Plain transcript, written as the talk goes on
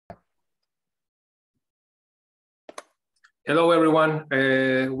Hello, everyone.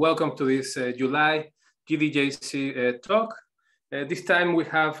 Welcome to this July GDJC talk. This time we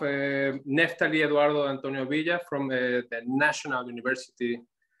have Neftali Eduardo Antonio-Villa from the National University,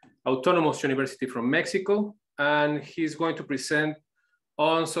 Autonomous University from Mexico, and he's going to present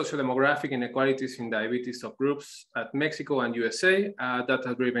on sociodemographic inequalities in diabetes subgroups at Mexico and USA,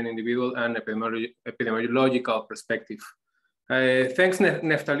 data-driven individual and epidemiological perspective. Thanks,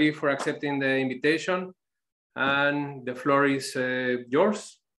 Neftali, for accepting the invitation. And the floor is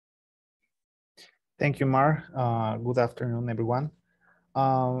yours. Thank you, Mar. Good afternoon, everyone.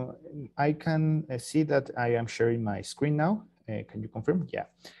 I can see that I am sharing my screen now. Can you confirm? Yeah.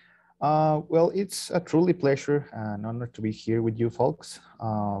 Well, it's a truly pleasure and honor to be here with you folks.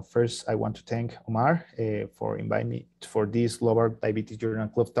 First, I want to thank Omar for inviting me for this Global Diabetes Journal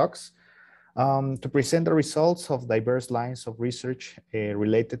Club Talks. To present the results of diverse lines of research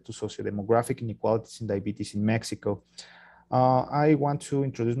related to sociodemographic inequalities in diabetes in Mexico. I want to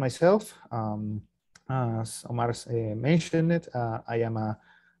introduce myself. As Omar mentioned it, I am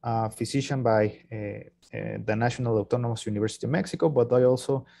a physician by the National Autonomous University of Mexico, but I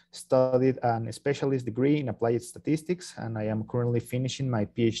also studied a specialist degree in applied statistics, and I am currently finishing my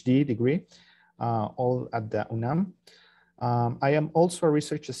PhD degree, all at the UNAM. I am also a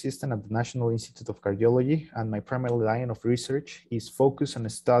research assistant at the National Institute of Cardiology, and my primary line of research is focused on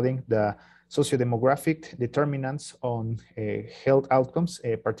studying the sociodemographic determinants on health outcomes,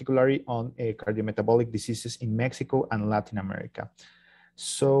 particularly on cardiometabolic diseases in Mexico and Latin America.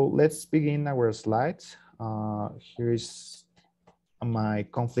 So let's begin our slides. Here is my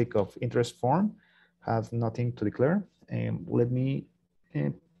conflict of interest form. Have nothing to declare. Let me,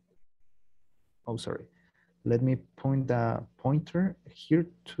 let me point the pointer here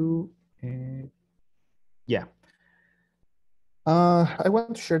to, yeah. I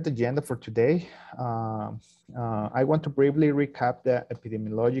want to share the agenda for today. I want to briefly recap the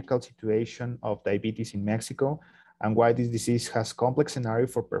epidemiological situation of diabetes in Mexico and why this disease has complex scenario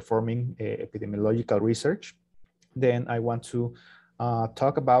for performing epidemiological research. Then I want to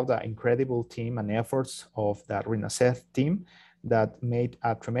talk about the incredible team and efforts of the RENACED team that made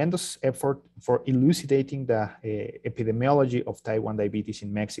a tremendous effort for elucidating the epidemiology of type 1 diabetes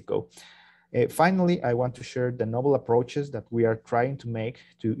in Mexico. Finally, I want to share the novel approaches that we are trying to make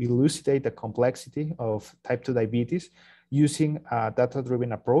to elucidate the complexity of type 2 diabetes using a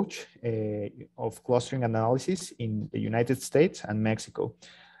data-driven approach of clustering analysis in the United States and Mexico.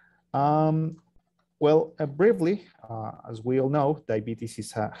 Briefly, as we all know, diabetes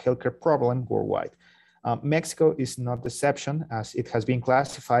is a healthcare problem worldwide. Mexico is not the exception, as it has been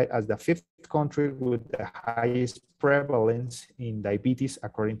classified as the 5th country with the highest prevalence in diabetes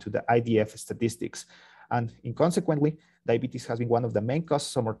according to the IDF statistics. And consequently, diabetes has been one of the main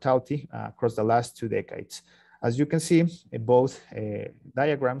causes of mortality across the last 2 decades. As you can see, both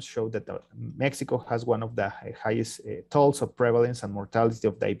diagrams show that Mexico has one of the highest tolls of prevalence and mortality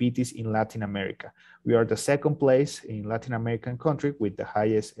of diabetes in Latin America. We are the 2nd place in Latin American country with the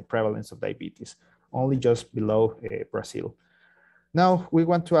highest prevalence of diabetes, only just below Brazil. Now we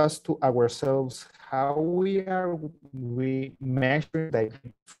want to ask to ourselves, how we measuring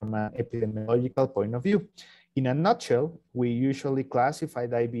diabetes from an epidemiological point of view? In a nutshell, we usually classify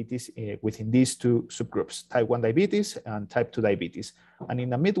diabetes within these 2 subgroups, type 1 diabetes and type 2 diabetes. And in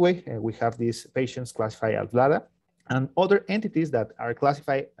the midway, we have these patients classified as LADA and other entities that are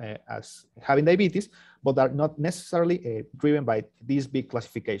classified as having diabetes, but are not necessarily driven by this big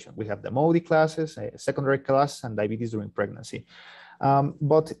classification. We have the MODY classes, secondary class, and diabetes during pregnancy.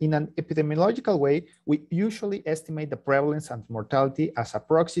 But in an epidemiological way, we usually estimate the prevalence and mortality as a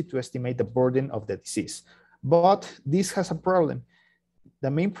proxy to estimate the burden of the disease. But this has a problem. The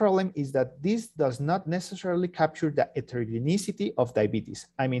main problem is that this does not necessarily capture the heterogeneity of diabetes.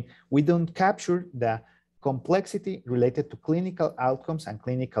 I mean, we don't capture the complexity related to clinical outcomes and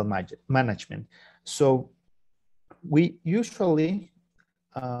clinical management. So we usually,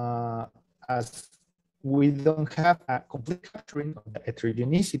 as we don't have a complete capturing of the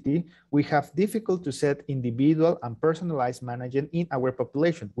heterogeneity, we have difficult to set individual and personalized management in our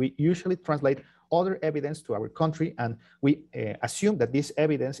population. We usually translate other evidence to our country, and we assume that this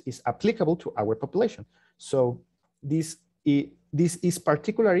evidence is applicable to our population. So this is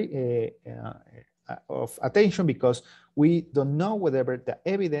particularly of attention because we don't know whether the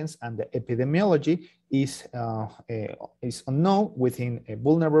evidence and the epidemiology is unknown within a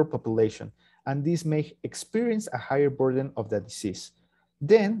vulnerable population, and this may experience a higher burden of the disease.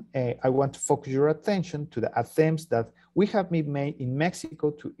 Then I want to focus your attention to the attempts that we have made in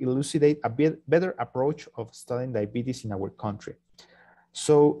Mexico to elucidate a better approach of studying diabetes in our country.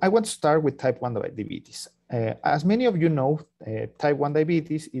 So I want to start with type 1 diabetes. As many of you know, type 1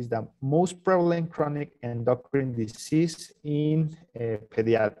 diabetes is the most prevalent chronic endocrine disease in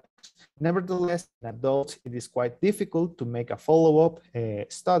pediatrics. Nevertheless, in adults, it is quite difficult to make a follow-up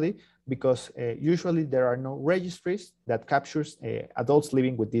study because usually there are no registries that captures adults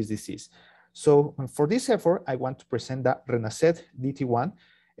living with this disease. So for this effort, I want to present the RENACET DT1,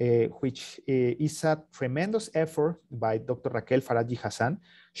 which is a tremendous effort by Dr. Raquel Faraji Hassan.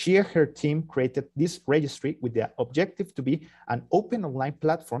 She and her team created this registry with the objective to be an open online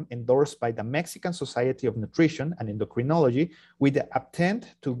platform endorsed by the Mexican Society of Nutrition and Endocrinology with the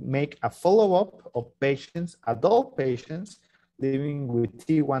intent to make a follow-up of patients, adult patients living with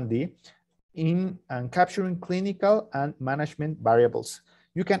T1D and capturing clinical and management variables.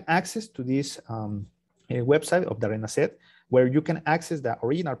 You can access to this website of the RENACET, where you can access the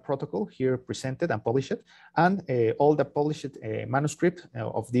original protocol here presented and published, and all the published manuscript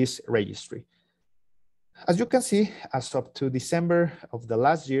of this registry. As you can see, as up to December of the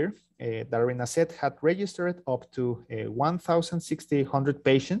last year, the RENACET had registered up to 1,600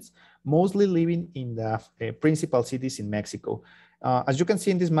 patients, mostly living in the principal cities in Mexico. As you can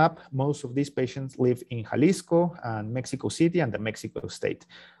see in this map, most of these patients live in Jalisco and Mexico City and the Mexico state.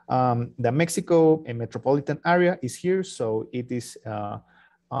 The Mexico metropolitan area is here, so it is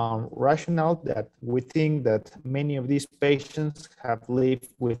rational that we think that many of these patients have lived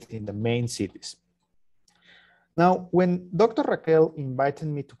within the main cities. Now, when Dr. Raquel invited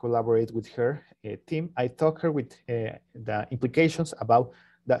me to collaborate with her team, I talked her with the implications about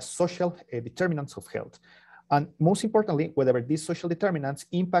the social determinants of health. And most importantly, whether these social determinants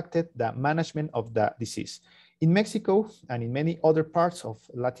impacted the management of the disease. In Mexico and in many other parts of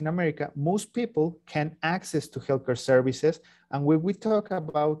Latin America, most people can access to healthcare services. And when we talk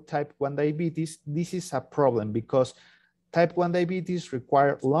about type 1 diabetes, this is a problem because type 1 diabetes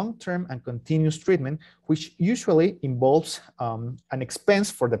require long-term and continuous treatment, which usually involves an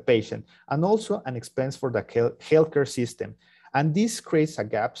expense for the patient and also an expense for the healthcare system. And this creates a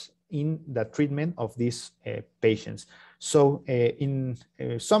gap in the treatment of these patients. So in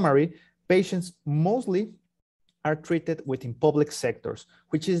summary, patients mostly are treated within public sectors,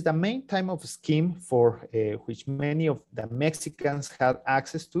 which is the main type of scheme for which many of the Mexicans have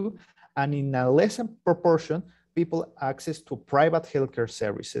access to, and in a lesser proportion, people access to private healthcare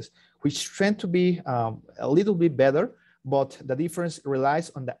services, which tend to be a little bit better, but the difference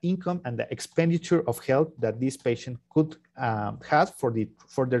relies on the income and the expenditure of health that this patient could have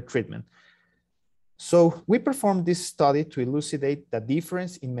for their treatment. So we performed this study to elucidate the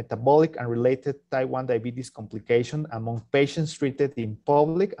difference in metabolic and related type 1 diabetes complication among patients treated in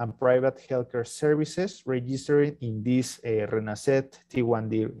public and private healthcare services registered in this RENACET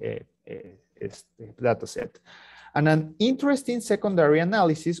T1D dataset. And an interesting secondary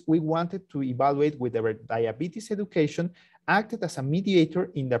analysis, we wanted to evaluate whether diabetes education acted as a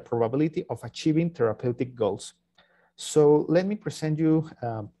mediator in the probability of achieving therapeutic goals. So let me present you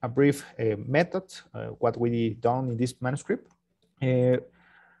a brief method, what we done in this manuscript.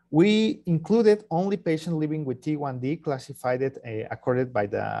 We included only patients living with T1D classified accorded by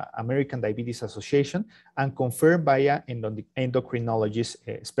the American Diabetes Association and confirmed by an endocrinologist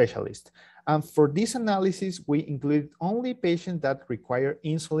specialist. And for this analysis, we included only patients that require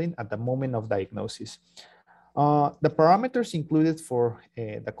insulin at the moment of diagnosis. The parameters included for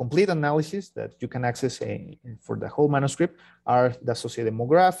the complete analysis that you can access for the whole manuscript are the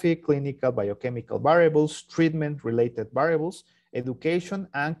sociodemographic, clinical, biochemical variables, treatment-related variables, education,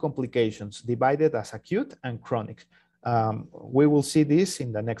 and complications divided as acute and chronic. We will see this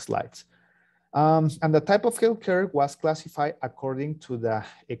in the next slides. And the type of healthcare was classified according to the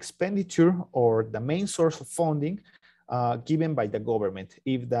expenditure or the main source of funding given by the government.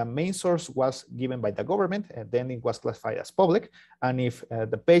 If the main source was given by the government, then it was classified as public. And if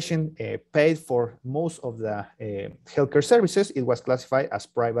the patient paid for most of the healthcare services, it was classified as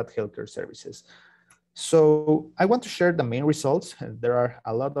private healthcare services. So I want to share the main results. There are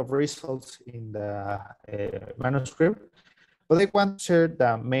a lot of results in the manuscript, but I want to share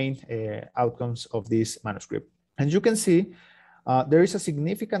the main outcomes of this manuscript. And you can see there is a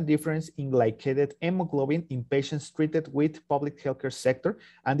significant difference in glycated hemoglobin in patients treated with public healthcare sector,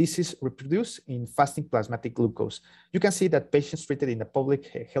 and this is reproduced in fasting plasmatic glucose. You can see that patients treated in the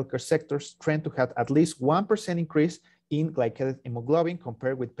public healthcare sectors tend to have at least 1% increase in glycated hemoglobin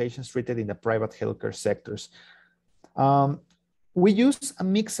compared with patients treated in the private healthcare sectors. We use a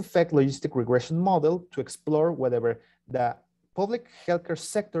mixed effect logistic regression model to explore whether the public healthcare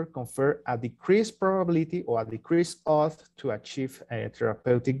sector confer a decreased probability or a decreased odds to achieve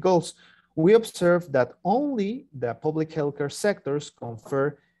therapeutic goals. We observed that only the public healthcare sectors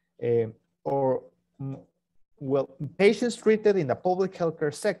confer or well, patients treated in the public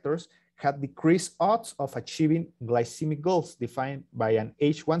healthcare sectors had decreased odds of achieving glycemic goals defined by an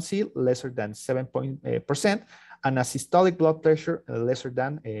H1C lesser than 7% and a systolic blood pressure lesser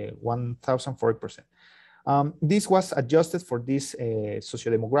than 1,040%. This was adjusted for these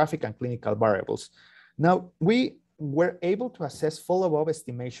sociodemographic and clinical variables. Now, we were able to assess follow-up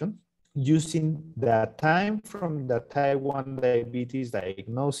estimation using the time from the type 1 diabetes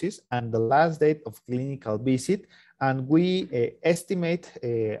diagnosis and the last date of clinical visit, and we estimate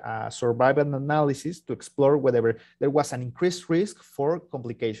a survival analysis to explore whether there was an increased risk for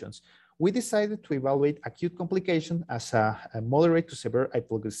complications. We decided to evaluate acute complication as a moderate to severe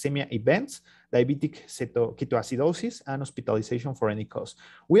hypoglycemia events, diabetic ketoacidosis, and hospitalization for any cause.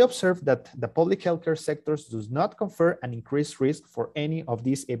 We observed that the public healthcare sectors does not confer an increased risk for any of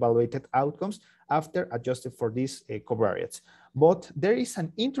these evaluated outcomes after adjusted for these covariates. But there is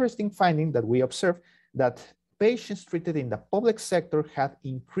an interesting finding that we observed that patients treated in the public sector had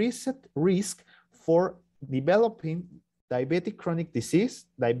increased risk for developing diabetic chronic disease,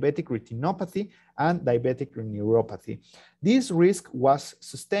 diabetic retinopathy, and diabetic neuropathy. This risk was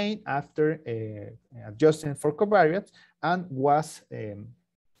sustained after adjusting for covariates and was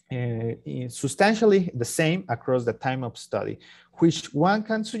substantially the same across the time of study, which one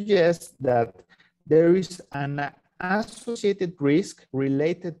can suggest that there is an associated risk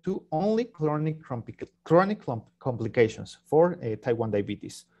related to only chronic complications for type 1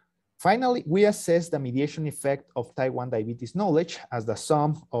 diabetes. Finally, we assess the mediation effect of type 1 diabetes knowledge as the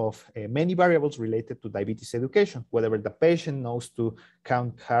sum of many variables related to diabetes education, whether the patient knows to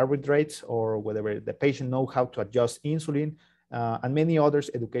count carbohydrates or whether the patient knows how to adjust insulin and many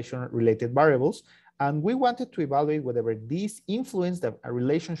others education-related variables. And we wanted to evaluate whether these influence the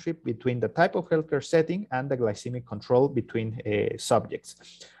relationship between the type of healthcare setting and the glycemic control between subjects.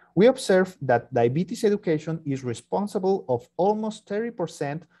 We observed that diabetes education is responsible of almost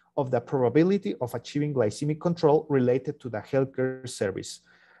 30% of the probability of achieving glycemic control related to the healthcare service.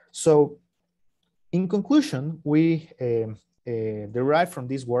 So in conclusion, we derive from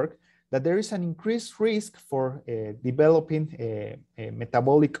this work that there is an increased risk for developing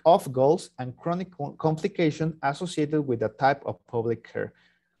metabolic off goals and chronic complication associated with the type of public care.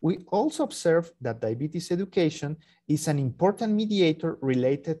 We also observe that diabetes education is an important mediator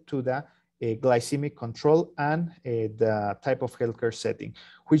related to the glycemic control and the type of healthcare setting,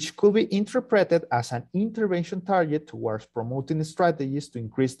 which could be interpreted as an intervention target towards promoting strategies to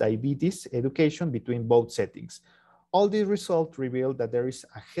increase diabetes education between both settings. All these results reveal that there is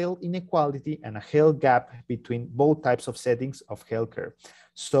a health inequality and a health gap between both types of settings of healthcare.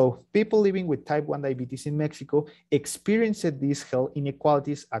 So people living with type 1 diabetes in Mexico experienced these health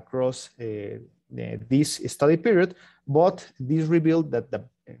inequalities across this study period, but this revealed that the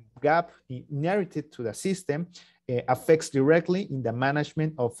gap inherited to the system affects directly in the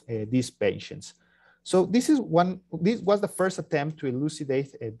management of these patients. So this was the first attempt to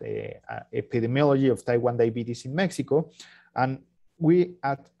elucidate the epidemiology of type 1 diabetes in Mexico, and we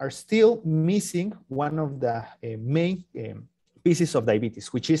are still missing one of the main pieces of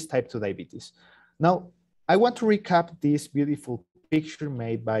diabetes, which is type 2 diabetes. Now, I want to recap this beautiful picture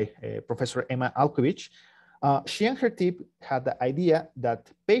made by Professor Emma Alkovich. She and her team had the idea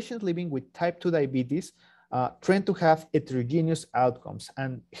that patients living with type 2 diabetes tend to have heterogeneous outcomes,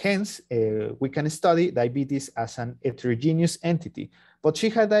 and hence we can study diabetes as an heterogeneous entity. But she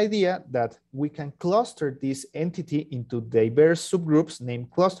had the idea that we can cluster this entity into diverse subgroups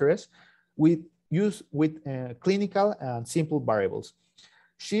named clusters with clinical and simple variables.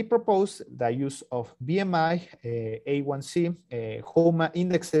 She proposed the use of BMI, A1C, HOMA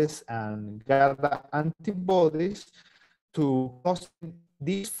indexes, and GADA antibodies to cluster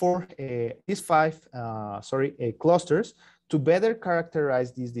these five clusters to better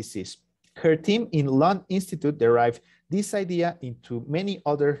characterize this disease. Her team in Lund Institute derived this idea into many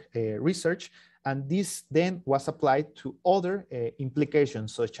other research, and this then was applied to other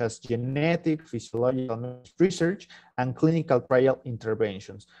implications such as genetic, physiological research, and clinical trial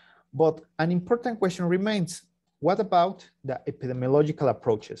interventions. But an important question remains: what about the epidemiological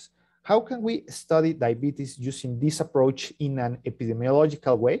approaches? How can we study diabetes using this approach in an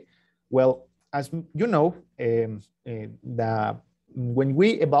epidemiological way? Well, as you know, when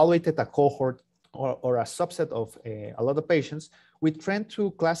we evaluated a cohort or a subset of a lot of patients, we tend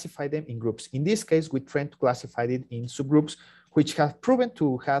to classify them in groups. In this case, we tend to classify it in subgroups, which have proven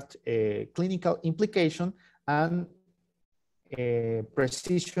to have a clinical implication and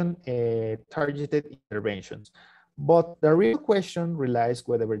precision targeted interventions. But the real question relies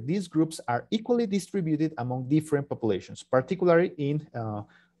whether these groups are equally distributed among different populations, particularly in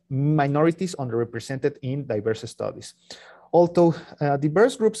minorities underrepresented in diverse studies. Although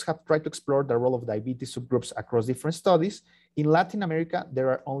diverse groups have tried to explore the role of diabetes subgroups across different studies, in Latin America, there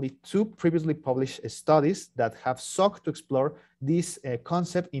are only 2 previously published studies that have sought to explore this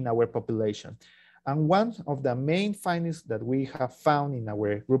concept in our population. And one of the main findings that we have found in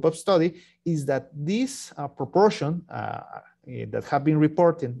our group of study is that this proportion that have been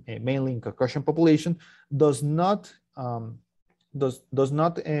reported mainly in Caucasian population does not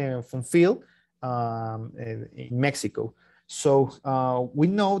fulfill in Mexico. So we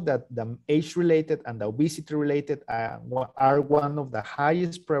know that the age-related and the obesity-related are one of the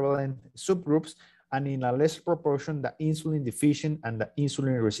highest prevalent subgroups, and in a lesser proportion, the insulin deficient and the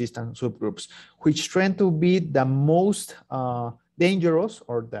insulin resistant subgroups, which tend to be the most dangerous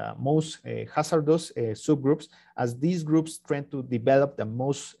or the most hazardous subgroups, as these groups tend to develop the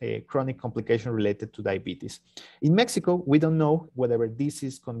most chronic complication related to diabetes. In Mexico, we don't know whether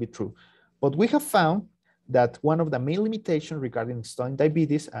this can be true, but we have found that one of the main limitations regarding studying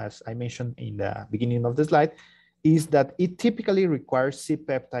diabetes, as I mentioned in the beginning of the slide, is that it typically requires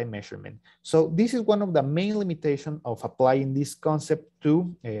C-peptide measurement. So this is one of the main limitations of applying this concept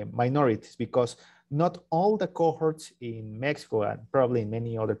to minorities, because not all the cohorts in Mexico and probably in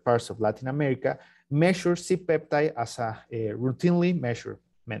many other parts of Latin America measure C-peptide as a routinely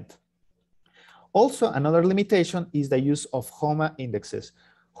measurement. Also, another limitation is the use of HOMA indexes.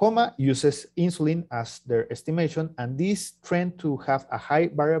 HOMA uses insulin as their estimation, and these tend to have a high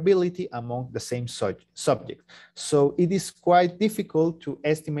variability among the same subject. So it is quite difficult to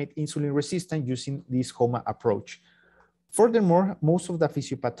estimate insulin resistance using this HOMA approach. Furthermore, most of the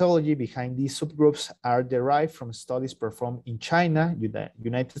physiopathology behind these subgroups are derived from studies performed in China, the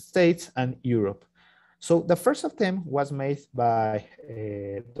United States, and Europe. So the first attempt was made by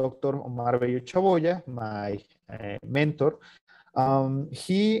Dr. Omar Bello Chaboya, my mentor.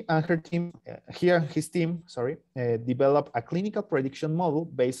 He and his team, developed a clinical prediction model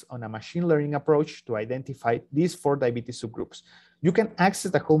based on a machine learning approach to identify these 4 diabetes subgroups. You can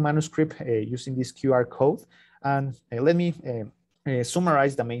access the whole manuscript using this QR code, and let me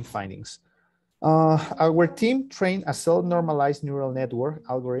summarize the main findings. Our team trained a self-normalized neural network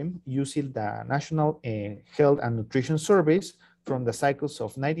algorithm using the National Health and Nutrition Surveys from the cycles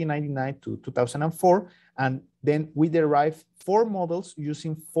of 1999 to 2004, and then we derived 4 models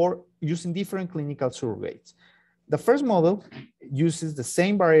using different clinical surrogates. The first model uses the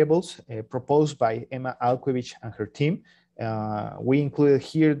same variables proposed by Emma Alquievich and her team. We included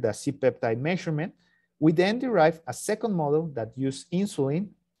here the C-peptide measurement. We then derived a second model that used insulin,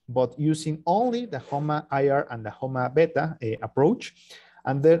 but using only the HOMA-IR and the HOMA-beta approach.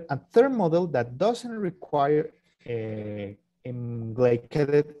 And then a third model that doesn't require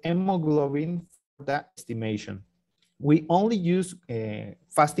glycated hemoglobin for the estimation. We only use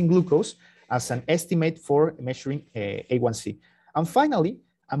fasting glucose as an estimate for measuring A1C. And finally,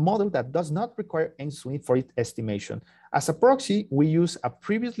 a model that does not require insulin for its estimation. As a proxy, we use a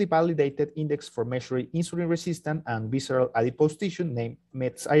previously validated index for measuring insulin resistant and visceral adipose tissue named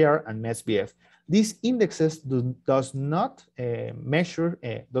METS-IR and METS-BF. These indexes does not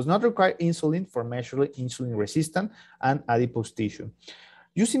require insulin for measuring insulin resistant and adipose tissue.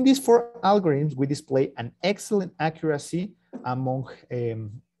 Using these 4 algorithms, we display an excellent accuracy among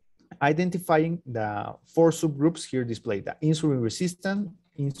identifying the 4 subgroups here displayed: the insulin resistant,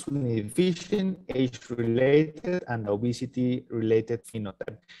 insulin deficient, age-related, and obesity-related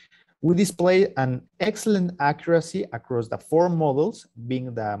phenotype. We display an excellent accuracy across the 4 models,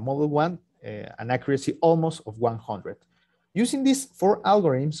 being the model 1, an accuracy almost of 100. Using these 4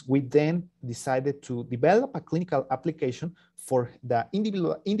 algorithms, we then decided to develop a clinical application for the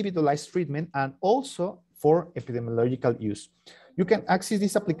individualized treatment and also for epidemiological use. You can access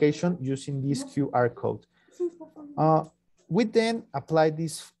this application using this QR code. We then applied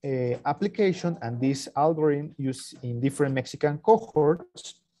this application and this algorithm used in different Mexican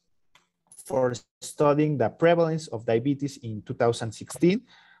cohorts for studying the prevalence of diabetes in 2016.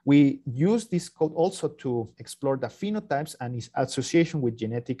 We use this code also to explore the phenotypes and its association with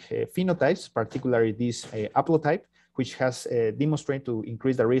genetic phenotypes, particularly this haplotype, which has demonstrated to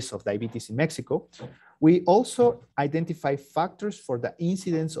increase the risk of diabetes in Mexico. We also identify factors for the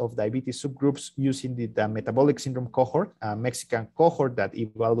incidence of diabetes subgroups using the metabolic syndrome cohort, a Mexican cohort that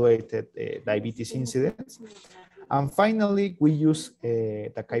evaluated diabetes incidence. And finally, we use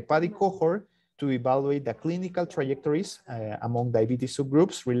the CAIPADI cohort to evaluate the clinical trajectories among diabetes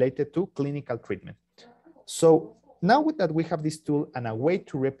subgroups related to clinical treatment. So now that we have this tool and a way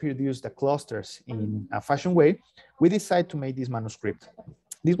to reproduce the clusters in a fashion way, we decide to make this manuscript.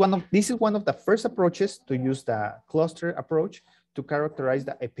 This is one of the first approaches to use the cluster approach to characterize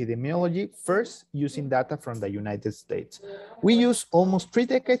the epidemiology, first using data from the United States. We use almost 3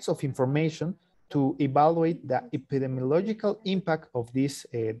 decades of information to evaluate the epidemiological impact of these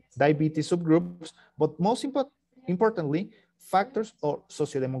diabetes subgroups, but most importantly, factors or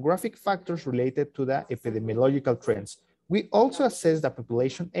sociodemographic factors related to the epidemiological trends. We also assess the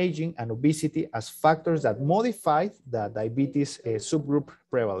population aging and obesity as factors that modify the diabetes subgroup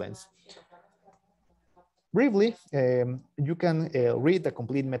prevalence. Briefly, you can read the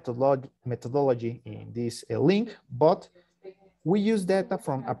complete methodology in this link, but we use data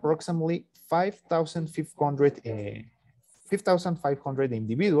from approximately 5,500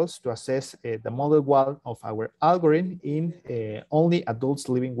 individuals to assess the model one of our algorithm in only adults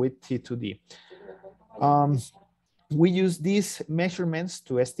living with T2D. We use these measurements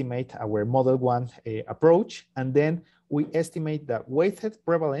to estimate our model one approach, and then we estimate the weighted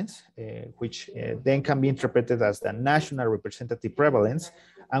prevalence, which then can be interpreted as the national representative prevalence,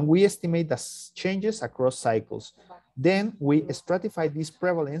 and we estimate the changes across cycles. Then we stratify this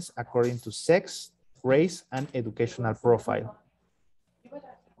prevalence according to sex, race, and educational profile.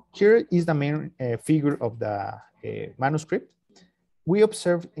 Here is the main figure of the manuscript. We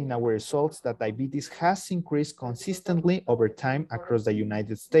observed in our results that diabetes has increased consistently over time across the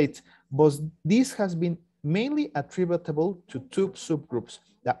United States, but this has been mainly attributable to 2 subgroups,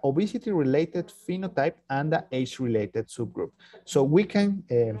 the obesity-related phenotype and the age-related subgroup. So we can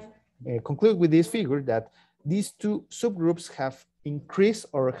conclude with this figure that these 2 subgroups have increased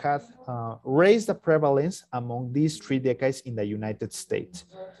or have raised the prevalence among these 3 decades in the United States.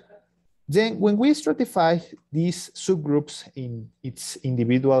 Then when we stratify these subgroups in its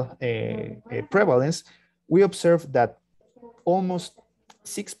individual prevalence, we observe that almost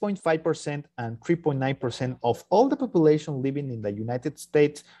 6.5% and 3.9% of all the population living in the United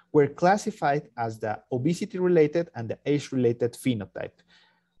States were classified as the obesity-related and the age-related phenotype.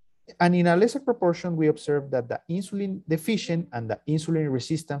 And in a lesser proportion, we observed that the insulin deficient and the insulin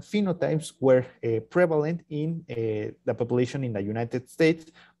resistant phenotypes were prevalent in the population in the United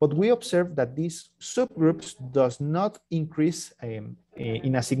States, but we observed that these subgroups does not increase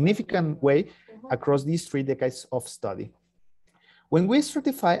in a significant way across these 3 decades of study. When we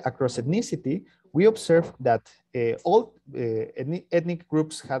stratify across ethnicity, we observed that all ethnic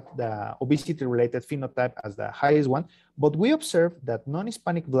groups had the obesity-related phenotype as the highest one, but we observed that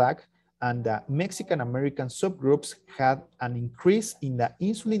non-Hispanic Black and the Mexican-American subgroups had an increase in the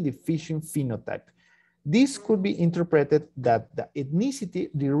insulin-deficient phenotype. This could be interpreted that the ethnicity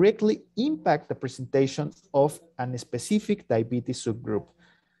directly impacts the presentation of a specific diabetes subgroup.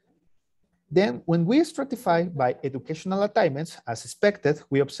 Then, when we stratify by educational attainments, as expected,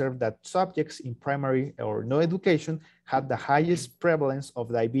 we observe that subjects in primary or no education had the highest prevalence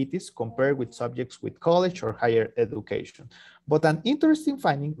of diabetes compared with subjects with college or higher education. But an interesting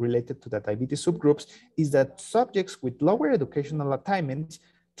finding related to the diabetes subgroups is that subjects with lower educational attainments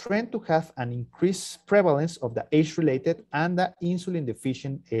tend to have an increased prevalence of the age-related and the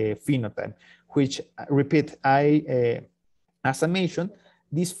insulin-deficient phenotype, which, repeat, as I mentioned,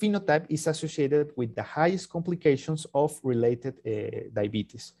 this phenotype is associated with the highest complications of related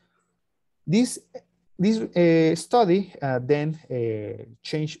diabetes. This study then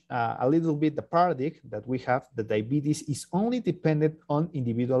changed a little bit the paradigm that we have, that diabetes is only dependent on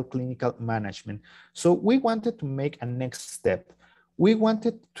individual clinical management. So we wanted to make a next step. We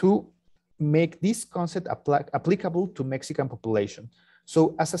wanted to make this concept applicable to Mexican population.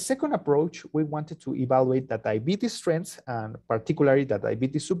 So as a second approach, we wanted to evaluate the diabetes trends and particularly the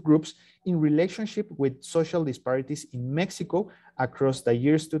diabetes subgroups in relationship with social disparities in Mexico across the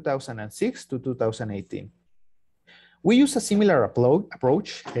years 2006 to 2018. We use a similar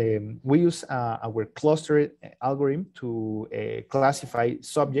approach. We use our cluster algorithm to classify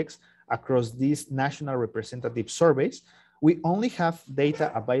subjects across these national representative surveys. We only have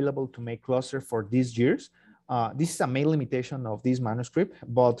data available to make cluster for these years. This is a main limitation of this manuscript,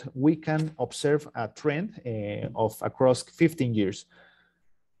 but we can observe a trend of across 15 years.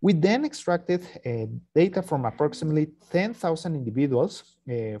 We then extracted data from approximately 10,000 individuals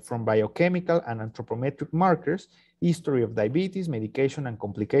from biochemical and anthropometric markers, history of diabetes, medication and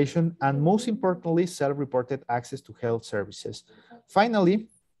complication, and most importantly, self-reported access to health services. Finally,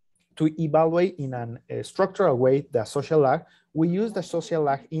 to evaluate in a structural way the social lag, we use the social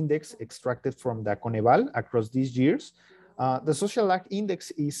lag index extracted from the Coneval across these years. The social lag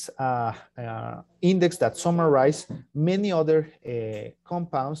index is an index that summarizes many other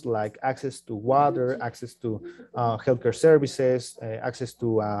compounds like access to water, access to healthcare services, access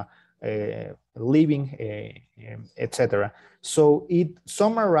to living, etc. So it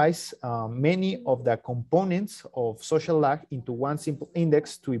summarizes many of the components of social lag into one simple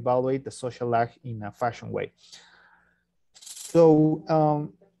index to evaluate the social lag in a fashion way. So,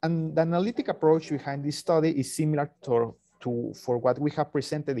 and the analytic approach behind this study is similar for what we have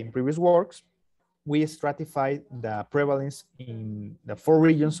presented in previous works. We stratified the prevalence in the 4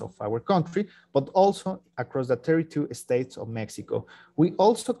 regions of our country, but also across the 32 states of Mexico. We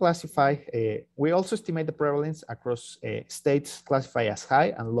also estimate the prevalence across states classified as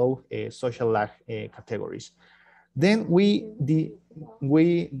high and low social lag categories. Then we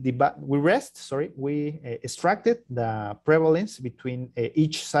extracted the prevalence between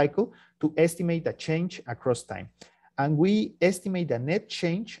each cycle to estimate the change across time. And we estimate the net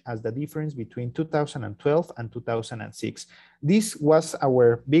change as the difference between 2012 and 2006. This was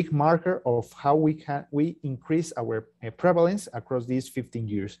our big marker of how we increase our prevalence across these 15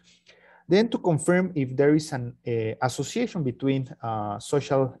 years. Then to confirm if there is an association between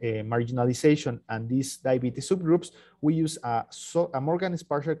social marginalization and these diabetes subgroups, we use a Morgan's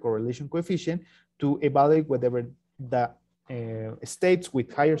partial correlation coefficient to evaluate whether the states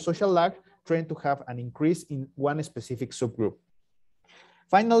with higher social lag trend to have an increase in one specific subgroup.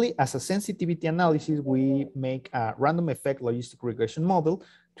 Finally, as a sensitivity analysis, we make a random effect logistic regression model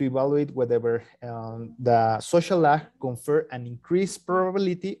to evaluate whether the social lag confer an increased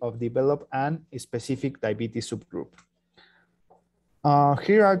probability of develop a specific diabetes subgroup.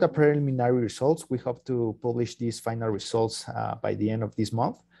 Here are the preliminary results. We hope to publish these final results by the end of this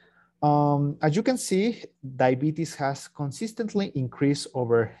month. As you can see, diabetes has consistently increased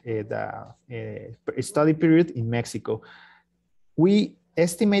over the study period in Mexico. We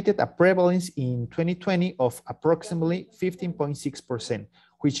estimated a prevalence in 2020 of approximately 15.6%,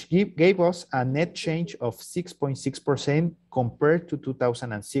 which gave us a net change of 6.6% compared to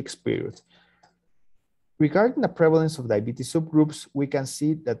 2006 period. Regarding the prevalence of diabetes subgroups, we can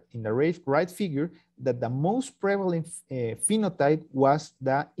see that in the right figure that the most prevalent phenotype was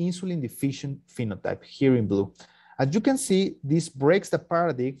the insulin deficient phenotype, here in blue. As you can see, this breaks the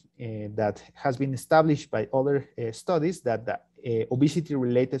paradigm that has been established by other studies that the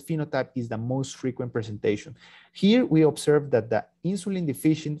obesity-related phenotype is the most frequent presentation. Here we observe that the insulin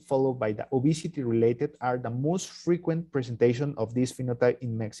deficient followed by the obesity-related are the most frequent presentation of this phenotype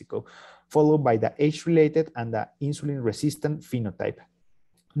in Mexico, followed by the age-related and the insulin-resistant phenotype.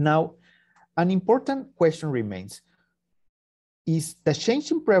 Now, an important question remains. Is the change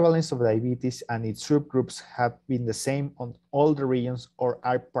in prevalence of diabetes and its subgroups have been the same on all the regions or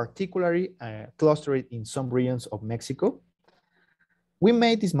are particularly clustered in some regions of Mexico? We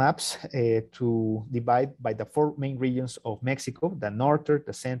made these maps to divide by the 4 main regions of Mexico, the northern,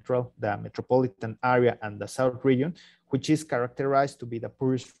 the central, the metropolitan area, and the south region, which is characterized to be the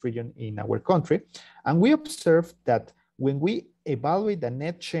poorest region in our country. And we observed that when we evaluate the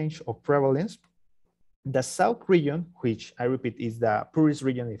net change of prevalence, the south region, which I repeat is the poorest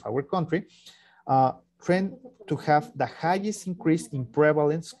region of our country, trend to have the highest increase in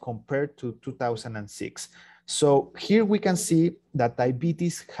prevalence compared to 2006. So here we can see that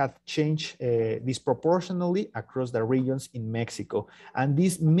diabetes have changed disproportionately across the regions in Mexico, and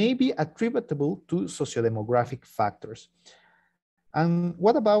this may be attributable to sociodemographic factors. And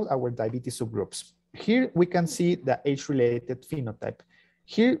what about our diabetes subgroups? Here we can see the age-related phenotype.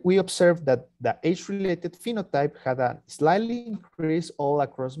 Here we observe that the age-related phenotype had a slightly increase all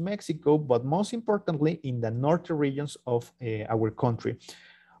across Mexico, but most importantly in the northern regions of our country.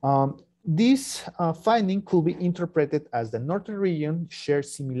 This finding could be interpreted as the northern region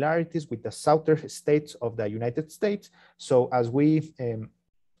shares similarities with the southern states of the United States. So as we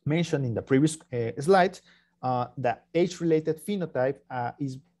mentioned in the previous slides, the age-related phenotype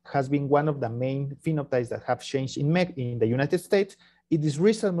has been one of the main phenotypes that have changed in the United States. It is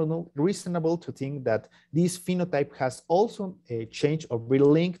reasonable to think that this phenotype has also changed or been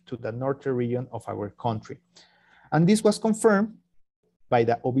linked to the northern region of our country. And this was confirmed by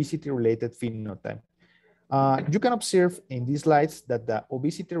the obesity-related phenotype. You can observe in these slides that the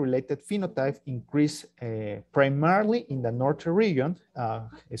obesity-related phenotype increased primarily in the northern region,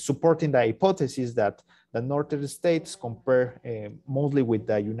 supporting the hypothesis that the northern states compare mostly with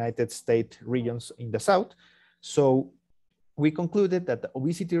the United States regions in the south. So we concluded that the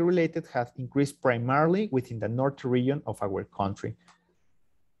obesity-related has increased primarily within the northern region of our country.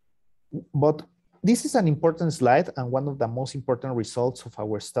 But this is an important slide and one of the most important results of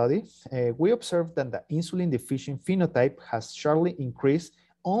our study. We observed that the insulin-deficient phenotype has sharply increased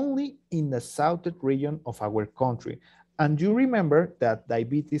only in the southern region of our country. And you remember that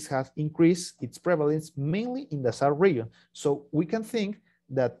diabetes has increased its prevalence mainly in the south region. So we can think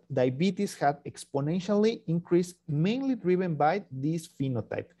that diabetes had exponentially increased, mainly driven by this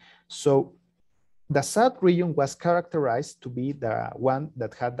phenotype. So the South region was characterized to be the one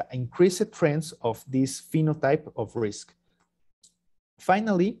that had the increased trends of this phenotype of risk.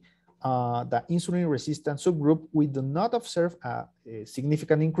 Finally, the insulin-resistant subgroup, we do not observe a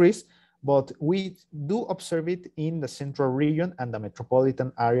significant increase, but we do observe it in the central region and the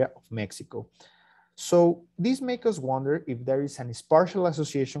metropolitan area of Mexico. So this makes us wonder if there is an spatial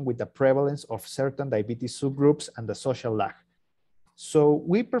association with the prevalence of certain diabetes subgroups and the social lag. So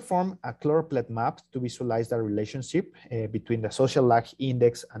we perform a choropleth map to visualize the relationship between the social lag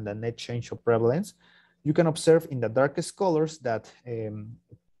index and the net change of prevalence. You can observe in the darkest colors that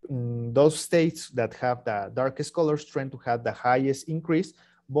those states that have the darkest colors tend to have the highest increase,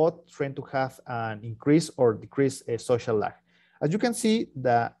 but tend to have an increase or decrease social lag. As you can see,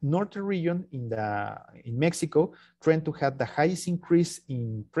 the northern region in Mexico tend to have the highest increase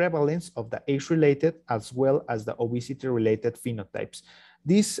in prevalence of the age-related as well as the obesity-related phenotypes.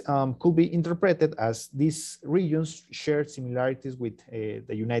 This could be interpreted as these regions share similarities with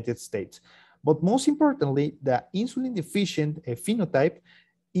the United States. But most importantly, the insulin-deficient phenotype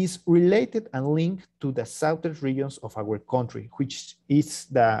is related and linked to the southern regions of our country, which is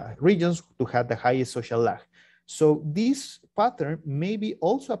the regions to have the highest social lag. So this pattern may be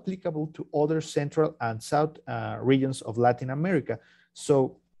also applicable to other central and south regions of Latin America.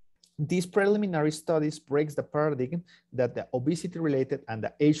 So these preliminary studies breaks the paradigm that the obesity-related and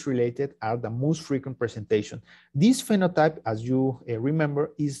the age-related are the most frequent presentation. This phenotype, as you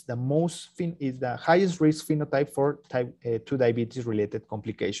remember, is the highest risk phenotype for type 2 diabetes-related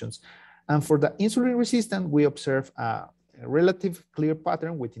complications. And for the insulin-resistant, we observe a relative clear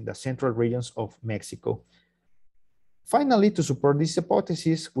pattern within the central regions of Mexico. Finally, to support this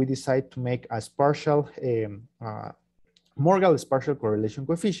hypothesis, we decide to make a partial Morgel partial correlation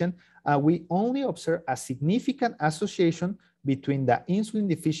coefficient. We only observe a significant association between the insulin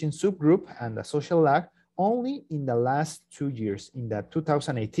deficient subgroup and the social lag only in the last 2 years, in the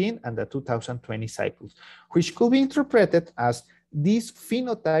 2018 and the 2020 cycles, which could be interpreted as this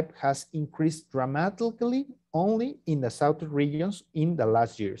phenotype has increased dramatically only in the southern regions in the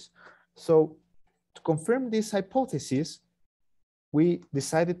last years. So to confirm this hypothesis, we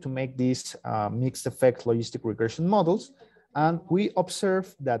decided to make these mixed effect logistic regression models, and we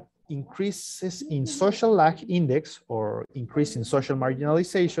observed that increases in social lag index or increase in social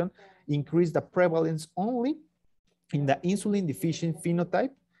marginalization increase the prevalence only in the insulin deficient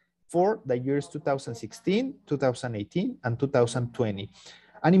phenotype for the years 2016, 2018, and 2020.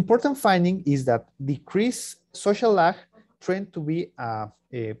 An important finding is that decreased social lag trend to be a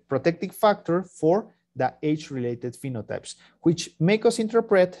protective factor for the age-related phenotypes, which make us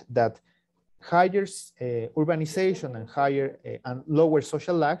interpret that higher urbanization and higher and lower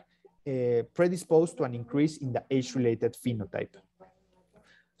social lag predisposed to an increase in the age-related phenotype.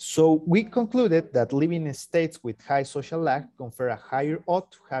 So we concluded that living in states with high social lag confer a higher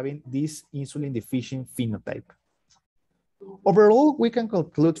odds to having this insulin-deficient phenotype. Overall, we can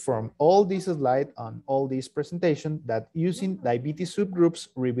conclude from all this slide and all this presentation that using diabetes subgroups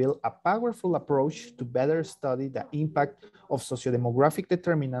reveal a powerful approach to better study the impact of sociodemographic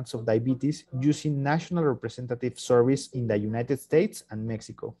determinants of diabetes using national representative surveys in the United States and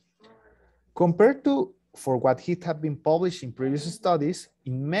Mexico. Compared to for what had been published in previous studies,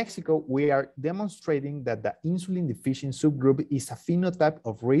 in Mexico, we are demonstrating that the insulin deficient subgroup is a phenotype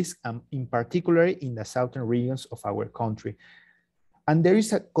of risk, and in particular in the southern regions of our country. And there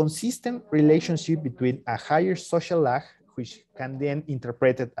is a consistent relationship between a higher social lag, which can then be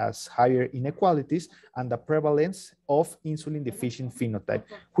interpreted as higher inequalities, and the prevalence of insulin deficient phenotype,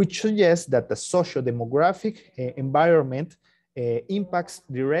 which suggests that the socio-demographic environment impacts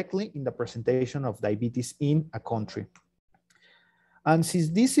directly in the presentation of diabetes in a country. And since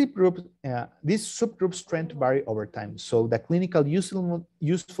these subgroups trend to vary over time, so the clinical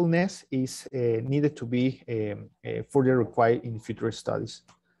usefulness is needed to be further required in future studies.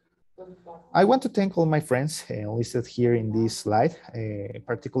 I want to thank all my friends listed here in this slide,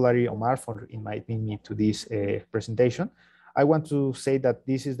 particularly Omar for inviting me to this presentation. I want to say that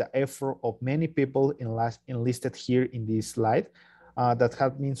this is the effort of many people enlisted here in this slide that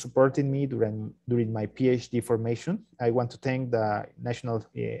have been supporting me during my PhD formation. I want to thank the National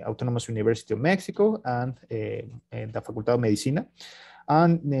Autonomous University of Mexico and the Facultad de Medicina,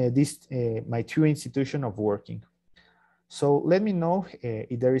 and my two institution of working. So let me know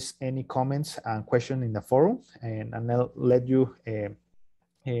if there is any comments and question in the forum, and I'll let you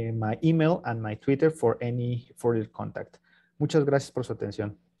my email and my Twitter for any further contact. Muchas gracias por su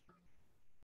atención.